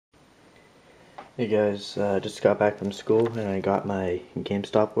Hey guys, just got back from school and I got my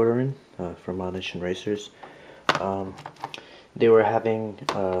GameStop order in from Modnation Racers. Um, they were having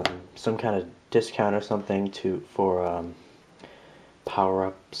some kind of discount or something for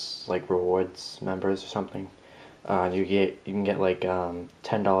power-ups, like rewards members or something. You can get like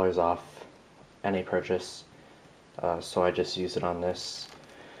 $10 off any purchase. So I just used it on this.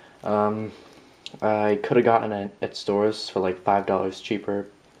 Um, I could have gotten it at stores for like $5 cheaper.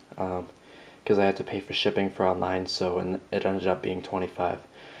 Because I had to pay for shipping for online, so it ended up being 25.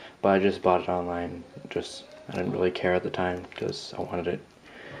 But I just bought it online. I didn't really care at the time because I wanted it,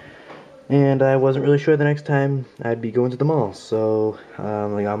 and I wasn't really sure the next time I'd be going to the mall. So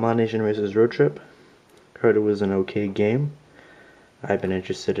I got Modnation Racers Roadtrip. Heard it was an okay game. I've been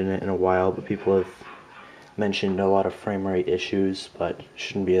interested in it in a while, but people have mentioned a lot of frame rate issues, but it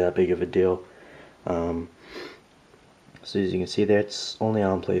shouldn't be that big of a deal. So as you can see there, it's only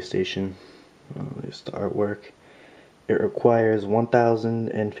on PlayStation. There's the artwork. It requires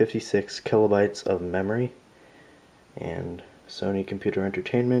 1056 kilobytes of memory and Sony Computer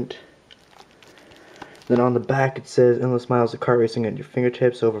Entertainment. Then on the back it says endless miles of kart racing at your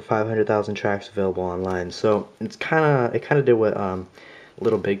fingertips, over 500,000 tracks available online. So it kind of did what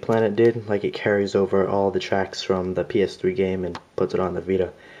Little Big Planet did, like it carries over all the tracks from the PS3 game and puts it on the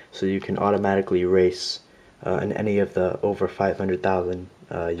Vita, so you can automatically race in any of the over 500,000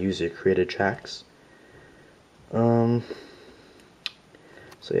 user-created tracks. So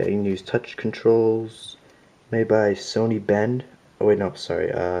yeah, you can use touch controls made by Sony Bend. Oh wait, no,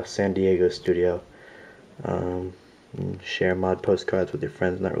 sorry, San Diego studio. Share mod postcards with your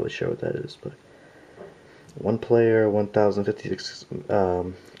friends. Not really sure what that is, but one player, 1056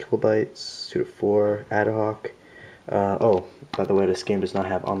 kilobytes, 2 to 4, ad hoc. Oh, by the way, this game does not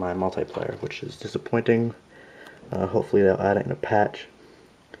have online multiplayer, which is disappointing. Hopefully they'll add it in a patch.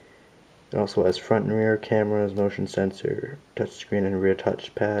 It also has front and rear cameras, motion sensor, touchscreen and rear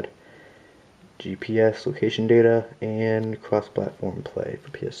touchpad, GPS, location data, and cross-platform play for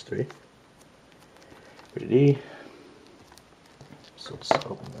PS3. Pretty. So let's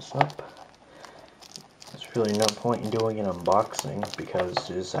open this up. There's really no point in doing an unboxing because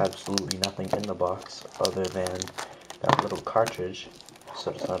there's absolutely nothing in the box other than that little cartridge.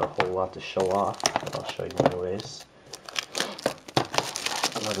 So there's not a whole lot to show off, but I'll show you anyways.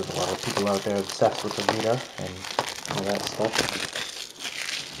 I know there's a lot of people out there obsessed with the Vita and all that stuff.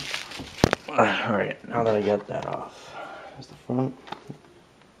 Alright, now that I got that off, here's the front,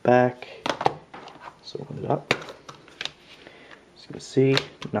 back. So open it up. As you can see,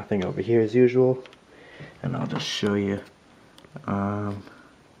 nothing over here as usual. And I'll just show you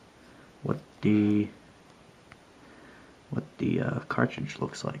what the cartridge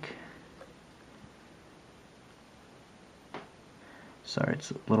looks like. Sorry,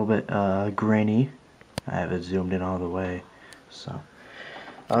 it's a little bit grainy. I have it zoomed in all the way. So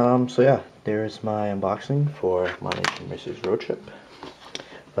yeah, there's my unboxing for Modnation Racers Roadtrip.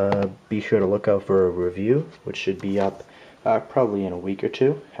 Be sure to look out for a review, which should be up probably in a week or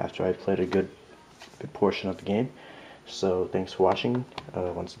two after I've played a good portion of the game. So thanks for watching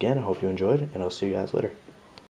once again. I hope you enjoyed, and I'll see you guys later.